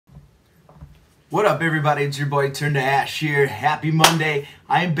What up, everybody? It's your boy Turn to Ash here. Happy Monday.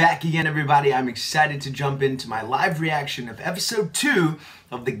 I am back again, everybody. I'm excited to jump into my live reaction of episode 2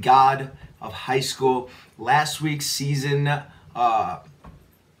 of The God of High School. Last week's season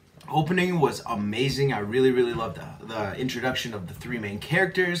opening was amazing. I really loved the introduction of the 3 main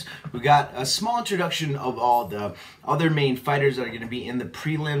characters. We got a small introduction of all the other main fighters that are going to be in the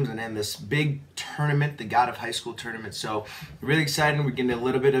prelims and in this big tournament, the God of High School tournament. So really excited. We're getting a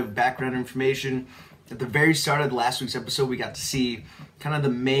little bit of background information. At the very start of last week's episode, we got to see kind of the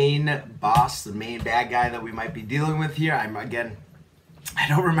main boss, the main bad guy that we might be dealing with here. I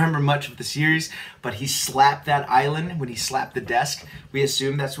don't remember much of the series, but he slapped that island when he slapped the desk. We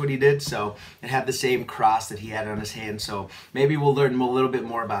assume that's what he did, so it had the same cross that he had on his hand. So maybe we'll learn a little bit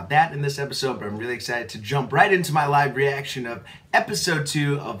more about that in this episode, but I'm really excited to jump right into my live reaction of episode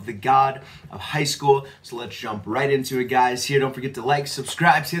 2 of The God of High School. So let's jump right into it, guys. Here, don't forget to like,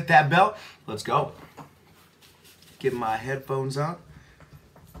 subscribe, hit that bell. Let's go. Get my headphones on.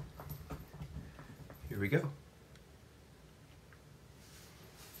 Here we go.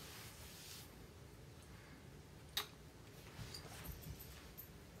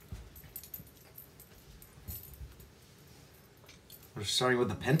 We're starting with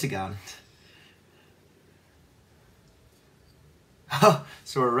the Pentagon. Oh,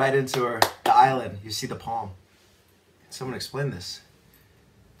 so we're right into the island. You see the palm. Can someone explain this?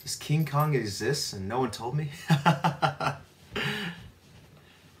 Does King Kong exist and no one told me?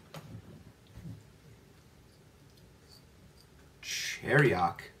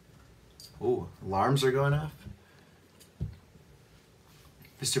 Chariot. Oh, alarms are going off.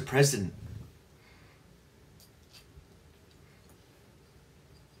 Mr. President.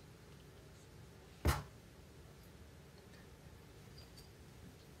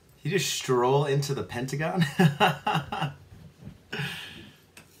 You just stroll into the Pentagon?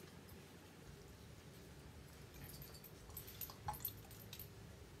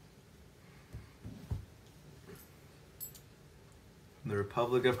 The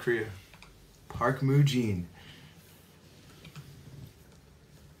Republic of Korea. Park Moo-jin.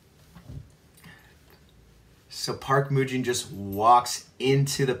 So Park Moo-jin just walks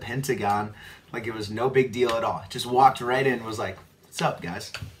into the Pentagon like it was no big deal at all. Just walked right in and was like, "What's up,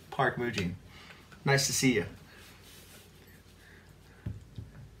 guys? Park Moo-jin. Nice to see you."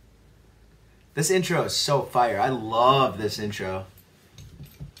 This intro is so fire. I love this intro.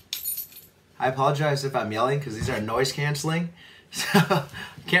 I apologize if I'm yelling because these are noise canceling. So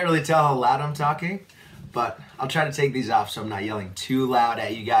can't really tell how loud I'm talking, but I'll try to take these off so I'm not yelling too loud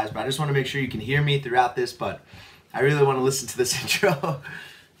at you guys. But I just want to make sure you can hear me throughout this, but I really want to listen to this intro.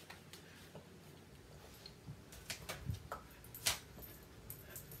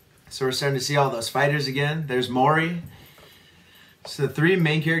 So we're starting to see all those fighters again. There's Mori. So the 3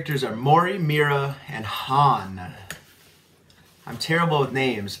 main characters are Mori, Mira, and Han. I'm terrible with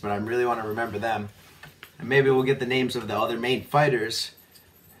names, but I really want to remember them. And maybe we'll get the names of the other main fighters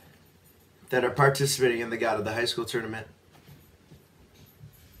that are participating in the God of the High School tournament.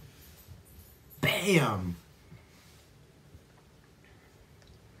 Bam!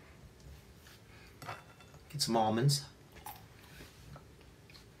 Get some almonds.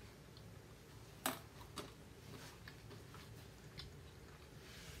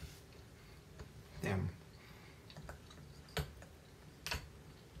 Damn.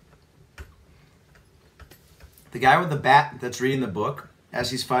 The guy with the bat that's reading the book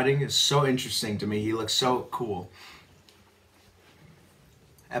as he's fighting is so interesting to me. He looks so cool.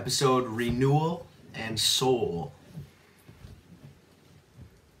 Episode Renewal and Soul.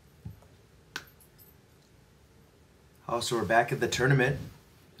 Oh, so we're back at the tournament.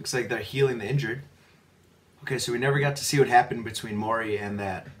 Looks like they're healing the injured. Okay, so we never got to see what happened between Mori and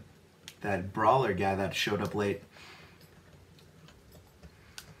that brawler guy that showed up late.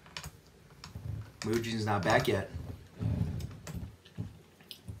 Moo-jin's not back yet.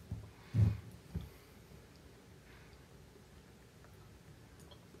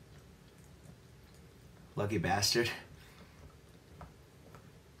 Lucky bastard.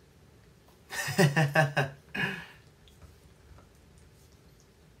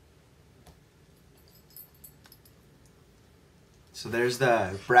 So there's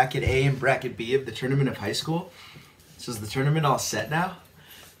the bracket A and bracket B of the Tournament of High School. So is the tournament all set now?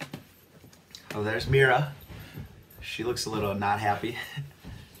 Oh, there's Mira. She looks a little not happy.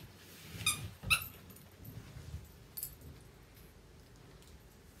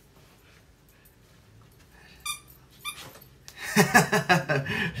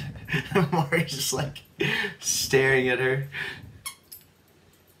 Mori's just like staring at her.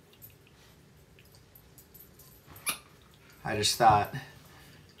 I just thought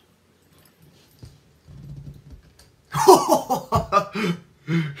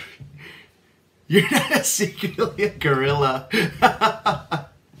You're not secretly a gorilla.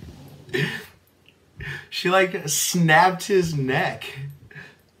 She like snapped his neck.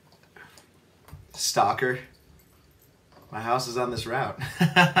 Stalker. My house is on this route.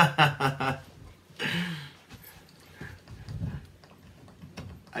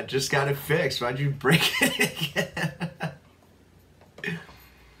 I just got it fixed. Why'd you break it again?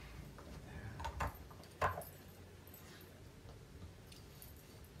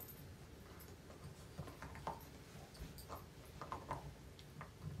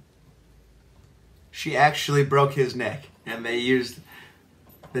 She actually broke his neck, and they used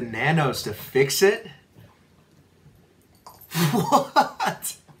the nanos to fix it?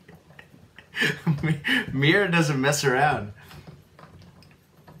 What? Mira doesn't mess around.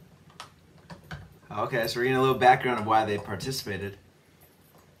 Okay, so we're getting a little background of why they participated.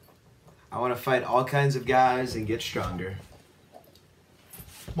 I want to fight all kinds of guys and get stronger.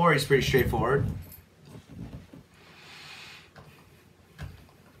 Mori's pretty straightforward.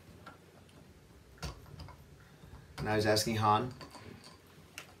 Now he's asking Han.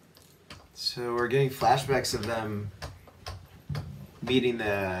 So we're getting flashbacks of them meeting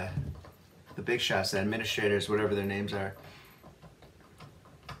the big shots, the administrators, whatever their names are.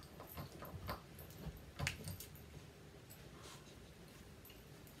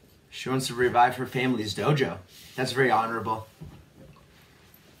 She wants to revive her family's dojo. That's very honorable.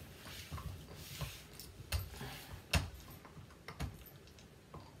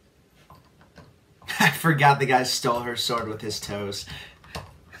 I forgot the guy stole her sword with his toes.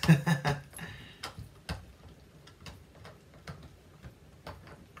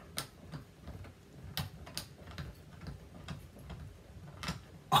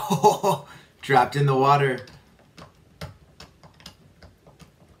 Oh, dropped in the water.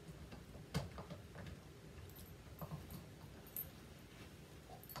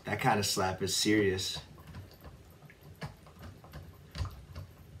 That kind of slap is serious.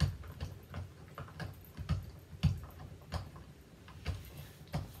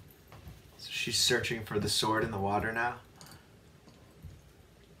 So she's searching for the sword in the water now.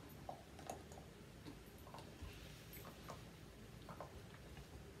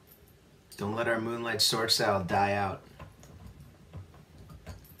 Don't let our moonlight sword style die out.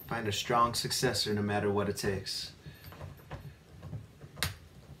 Find a strong successor no matter what it takes.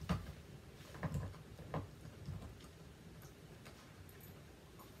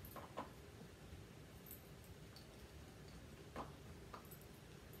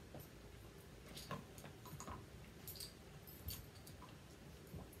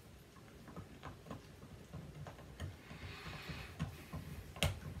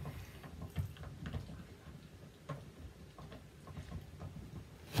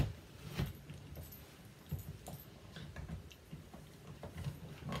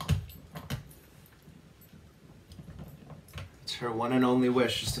 Her one and only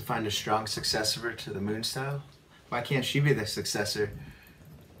wish is to find a strong successor to the moon style. Why can't she be the successor?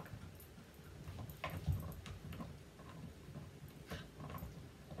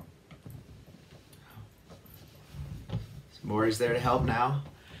 Mori's there to help now,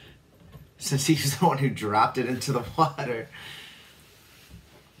 since he's the one who dropped it into the water.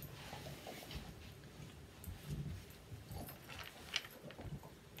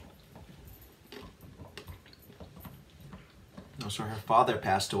 So her father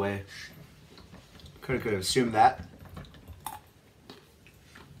passed away. Could have assumed that.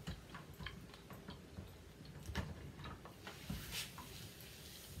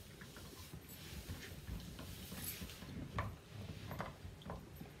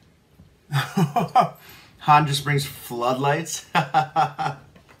 Han just brings floodlights.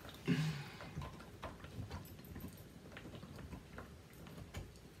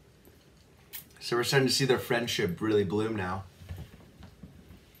 So we're starting to see their friendship really bloom now.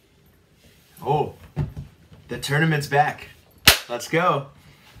 Oh, the tournament's back. Let's go.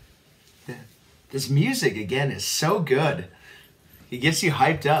 This music, again, is so good. It gets you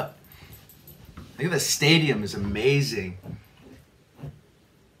hyped up. Look at the stadium is amazing.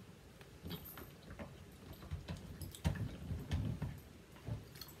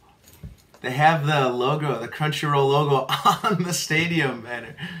 They have the logo, the Crunchyroll logo on the stadium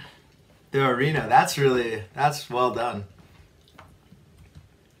banner. The arena, that's well done.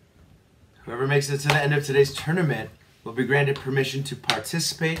 Whoever makes it to the end of today's tournament will be granted permission to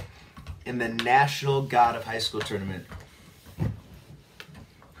participate in the National God of High School Tournament.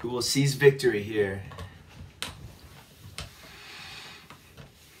 Who will seize victory here?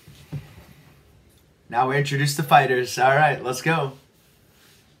 Now we introduce the fighters. All right, let's go.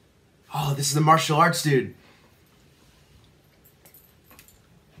 Oh, this is the martial arts dude.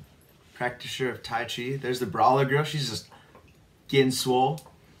 practitioner of Tai Chi. There's the brawler girl. She's just getting swole.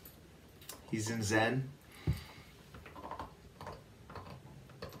 He's in Zen.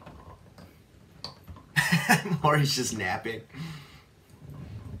 Mori's just napping.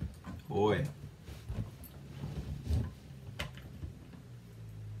 Boy.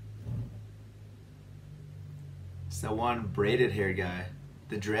 It's that one braided hair guy.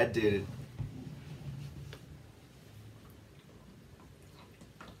 The dread dude.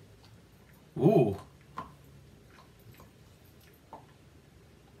 Ooh.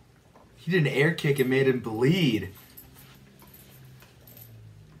 He did an air kick and made him bleed.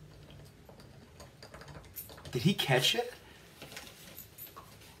 Did he catch it?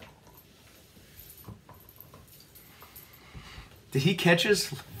 Did he catch his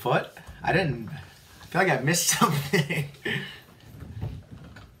foot? I didn't. I feel like I missed something.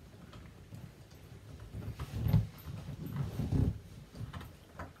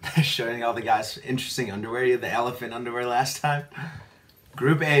 Showing all the guys interesting underwear. You had the elephant underwear last time.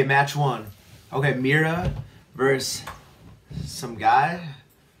 Group A, match 1. Okay, Mira versus some guy.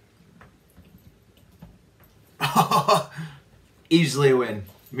 Easily a win.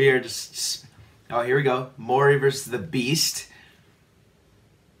 Mira just... Oh, here we go. Mori versus the Beast.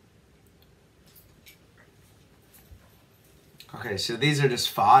 Okay, so these are just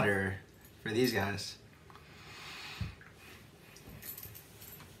fodder for these guys.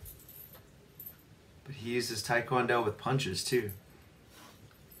 But he uses Taekwondo with punches too.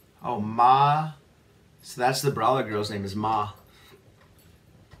 Oh, Ma. So that's the brawler girl's name is Ma.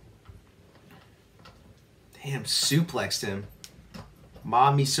 Damn, suplexed him.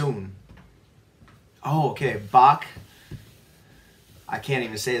 Ma Misun. Oh, okay. Bak. I can't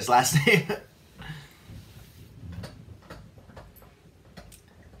even say his last name.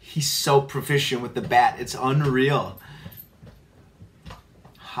 He's so proficient with the bat. It's unreal.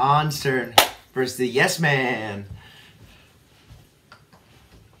 Han's turn versus the Yes Man.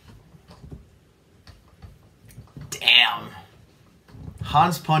 Damn.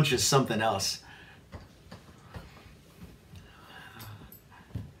 Han's punch is something else.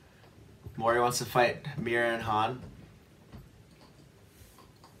 Mori wants to fight Mira and Han.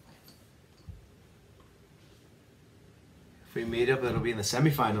 If we meet up, it'll be in the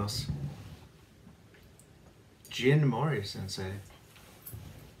semifinals. Jin Mori sensei.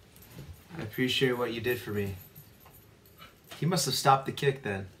 I appreciate what you did for me. He must have stopped the kick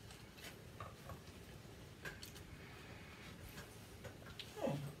then.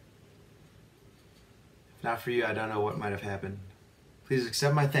 If not for you, I don't know what might have happened. Please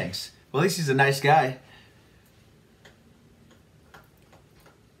accept my thanks. Well, at least he's a nice guy.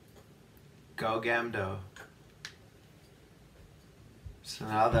 Go Gamdo. So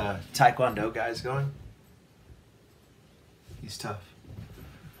now the Taekwondo guy's going. He's tough.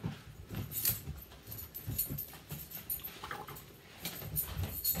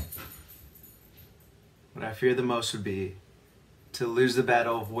 What I fear the most would be to lose the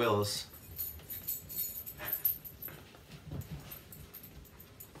battle of wills.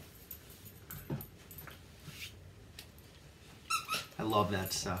 I love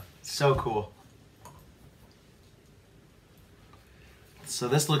that stuff. It's so cool. So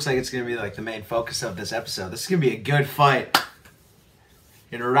this looks like it's going to be like the main focus of this episode. This is going to be a good fight.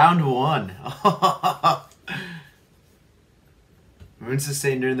 In round 1. Wounds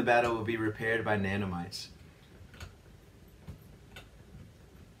sustained during the battle will be repaired by nanomites.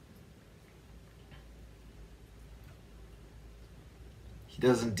 He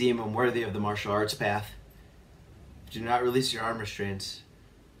doesn't deem him worthy of the martial arts path. If you do not release your arm restraints,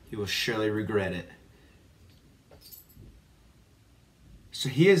 you will surely regret it. So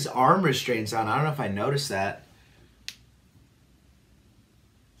he has arm restraints on. I don't know if I noticed that.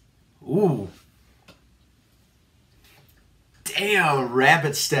 Ooh. Damn,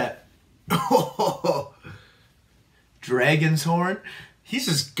 rabbit step. Dragon's horn. He's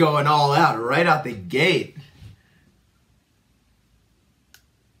just going all out right out the gate.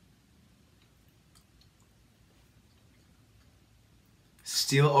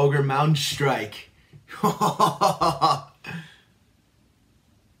 Steel Ogre Mountain Strike.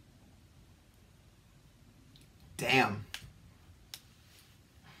 Damn.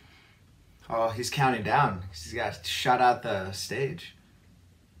 Oh, he's counting down. He's got shut out the stage.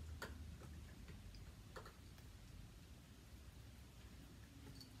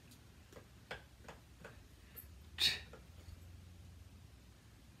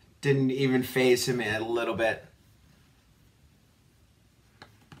 Didn't even phase him a little bit.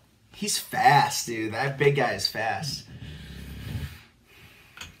 He's fast, dude. That big guy is fast.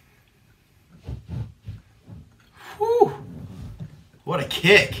 Whew. What a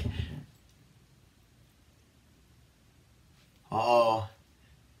kick.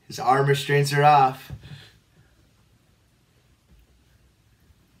 arm restraints are off.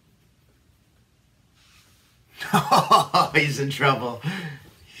 Oh, he's in trouble.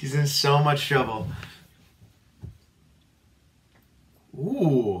 He's in so much trouble.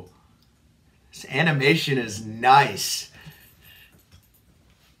 Ooh. This animation is nice.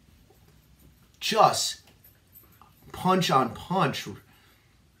 Just punch on punch.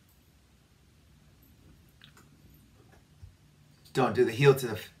 Don't do the heel to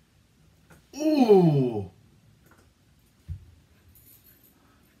the... Ooh.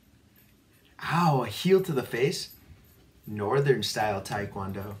 Ow, a heel to the face. Northern style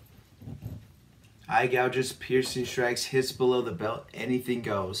taekwondo. Eye gouges, piercing strikes, hits below the belt, anything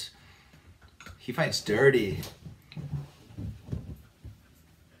goes. He fights dirty.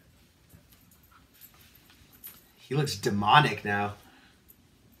 He looks demonic now.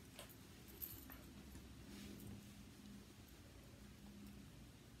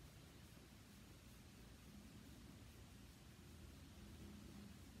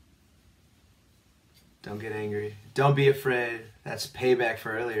 Don't get angry. Don't be afraid. That's payback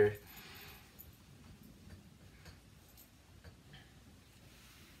for earlier.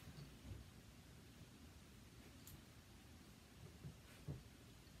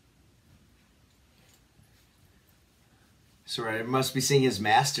 So I must be seeing his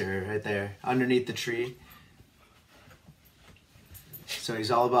master right there underneath the tree. So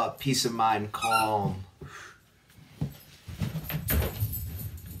he's all about peace of mind, calm.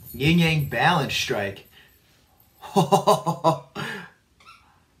 Yin Yang balance strike.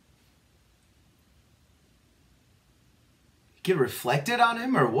 Get reflected on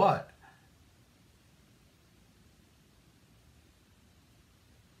him or what?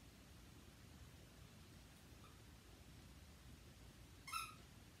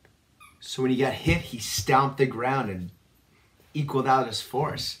 So when he got hit, he stomped the ground and equaled out his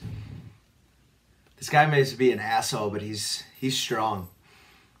force. This guy may be an asshole, but he's strong.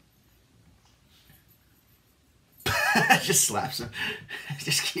 Just slaps him.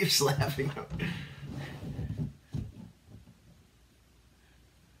 Just keeps slapping him.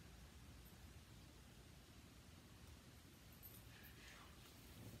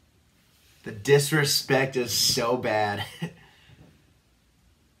 The disrespect is so bad.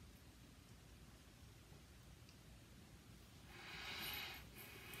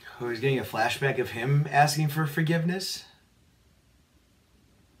 Oh, he's getting a flashback of him asking for forgiveness?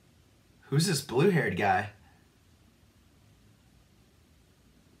 Who's this blue-haired guy?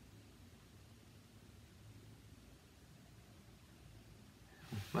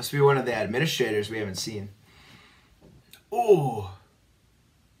 Must be one of the administrators we haven't seen. Oh.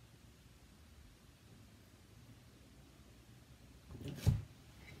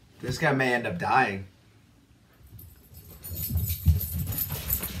 This guy may end up dying.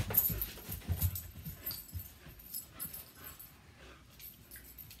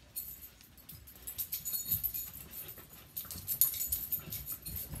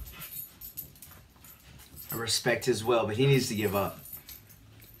 I respect his will, but he needs to give up.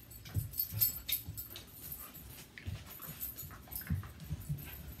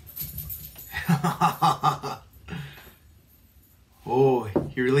 Oh,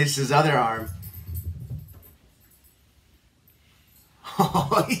 he released his other arm.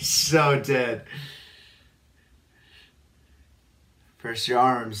 Oh, he's so dead. First your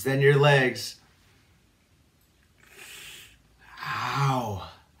arms, then your legs. Ow.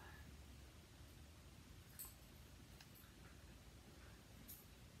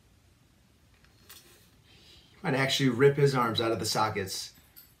 He might actually rip his arms out of the sockets.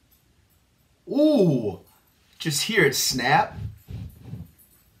 Ooh, just hear it snap.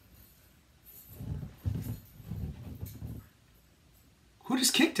 Who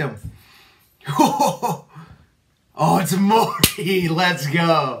just kicked him? Oh, it's Mori. Let's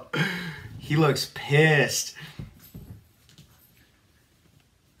go. He looks pissed.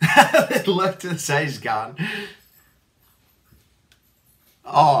 Look to the side, he's gone.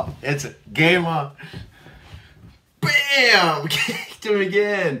 Oh, it's a game on. Bam! Kicked him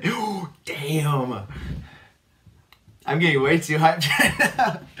again. Ooh, damn. I'm getting way too hyped right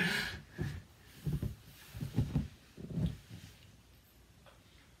now.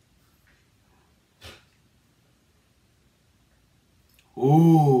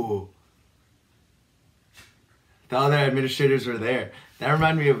 Ooh. The other administrators were there. That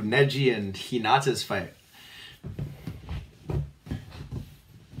reminded me of Neji and Hinata's fight.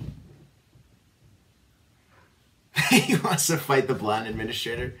 He wants to fight the blonde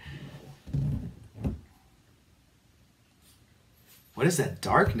administrator. What is that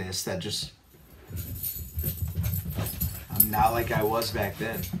darkness that just... I'm not like I was back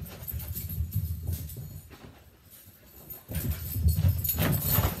then.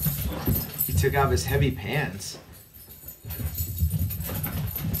 took off his heavy pants.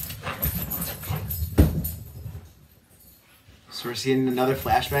 So we're seeing another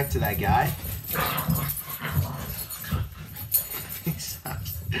flashback to that guy.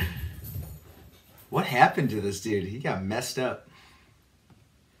 What happened to this dude? He got messed up.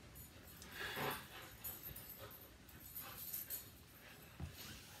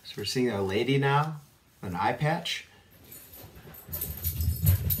 So we're seeing a lady now, an eye patch.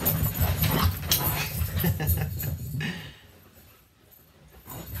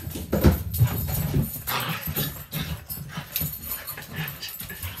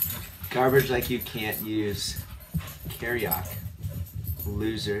 Garbage like you can't use. Carryock.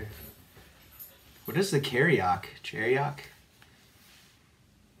 Loser. What is the carryock? Cherryock?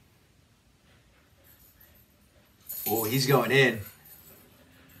 Oh, he's going in.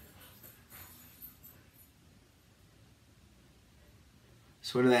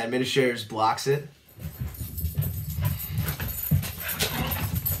 So one of the administrators blocks it.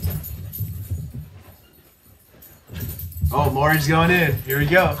 Oh, Mori's going in. Here we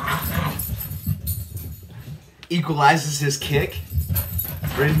go. Equalizes his kick.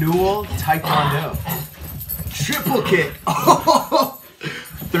 Renewal Taekwondo. Triple kick. Oh,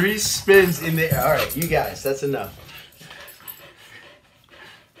 3 spins in the air. All right, you guys, that's enough.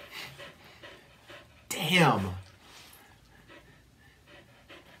 Damn.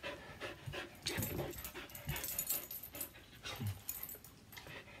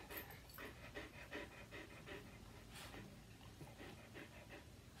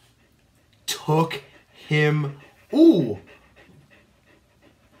 Took him. Ooh.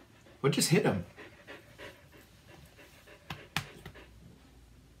 What just hit him?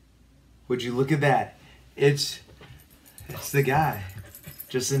 Would you look at that? It's the guy.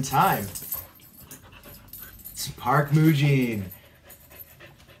 Just in time. It's Park Mujin.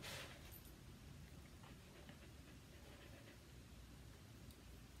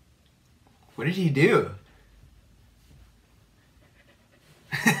 What did he do?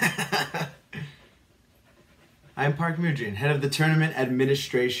 I'm Park Mujin, head of the tournament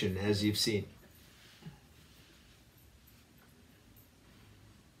administration, as you've seen.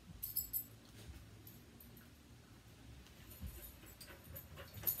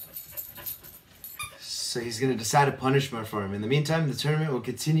 So he's going to decide a punishment for him. In the meantime, the tournament will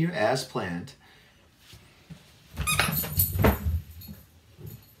continue as planned.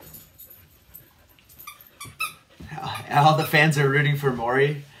 All the fans are rooting for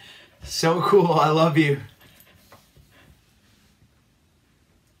Mori. So cool, I love you.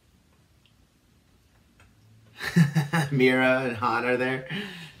 Mira and Han are there.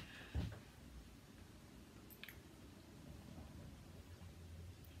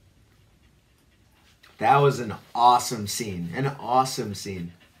 That was an awesome scene. An awesome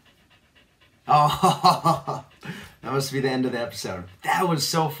scene. Oh, that must be the end of the episode. That was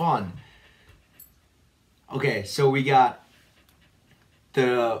so fun. Okay, so we got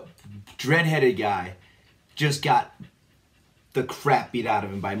the dread-headed guy just got the crap beat out of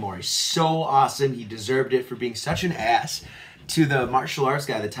him by Mori. So awesome. He deserved it for being such an ass to the martial arts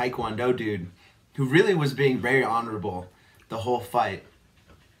guy, the Taekwondo dude, who really was being very honorable the whole fight.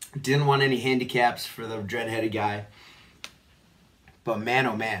 Didn't want any handicaps for the dread-headed guy. But man,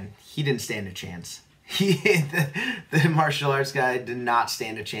 oh man, he didn't stand a chance. The martial arts guy did not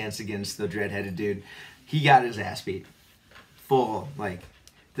stand a chance against the dread-headed dude. He got his ass beat. Full, like,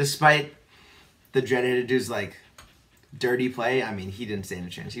 despite the dread-headed dude's, like, dirty play, I mean, he didn't stand a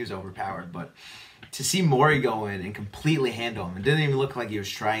chance. He was overpowered. But to see Mori go in and completely handle him, it didn't even look like he was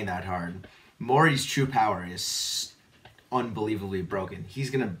trying that hard. Mori's true power is unbelievably broken. He's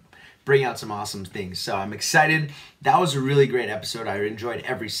going to bring out some awesome things. So I'm excited. That was a really great episode. I enjoyed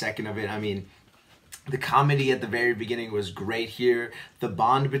every second of it. I mean, the comedy at the very beginning was great here. The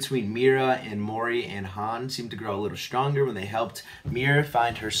bond between Mira and Mori and Han seemed to grow a little stronger when they helped Mira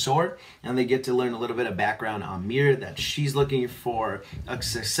find her sword. And they get to learn a little bit of background on Mira, that she's looking for a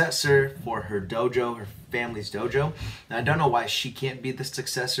successor for her dojo, her family's dojo. Now, I don't know why she can't be the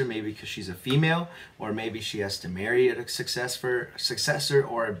successor. Maybe because she's a female, or maybe she has to marry a successor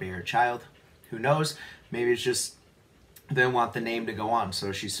or bear a child. Who knows? Maybe it's just they want the name to go on,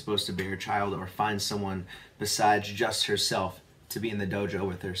 so she's supposed to bear a child or find someone besides just herself to be in the dojo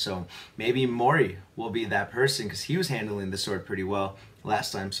with her. So maybe Mori will be that person, because he was handling the sword pretty well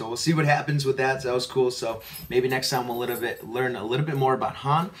last time. So we'll see what happens with that. So that was cool. So maybe next time we'll learn a little bit more about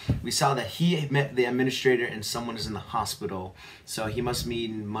Han. We saw that he met the administrator and someone is in the hospital. So he must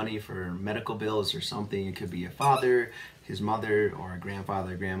need money for medical bills or something. It could be a father, his mother, or a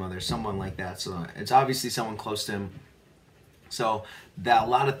grandfather, grandmother, someone like that. So it's obviously someone close to him. So that a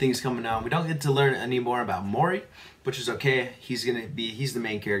lot of things coming out. We don't get to learn any more about Mori, which is okay. He's the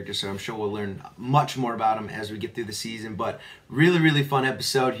main character, so I'm sure we'll learn much more about him as we get through the season. But really fun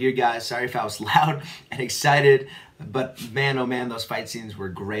episode here, guys. Sorry if I was loud and excited, but man, oh man, those fight scenes were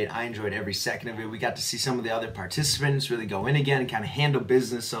great. I enjoyed every second of it. We got to see some of the other participants really go in again and kind of handle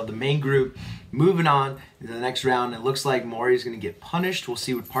business. So the main group moving on into the next round. It looks like Mori's going to get punished. We'll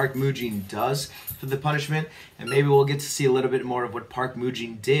see what Park Moo-jin does for the punishment, and maybe we'll get to see a little bit more of what Park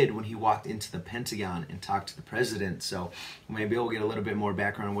Moo-jin did when he walked into the Pentagon and talked to the president. So maybe we'll get a little bit more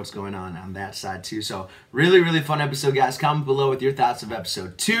background on what's going on that side too. So really fun episode, guys. Comment below with your thoughts of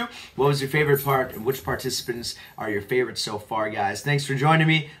episode 2. What was your favorite part, and which participants are your favorites so far, guys? Thanks for joining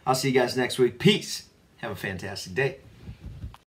me. I'll see you guys next week. Peace. Have a fantastic day.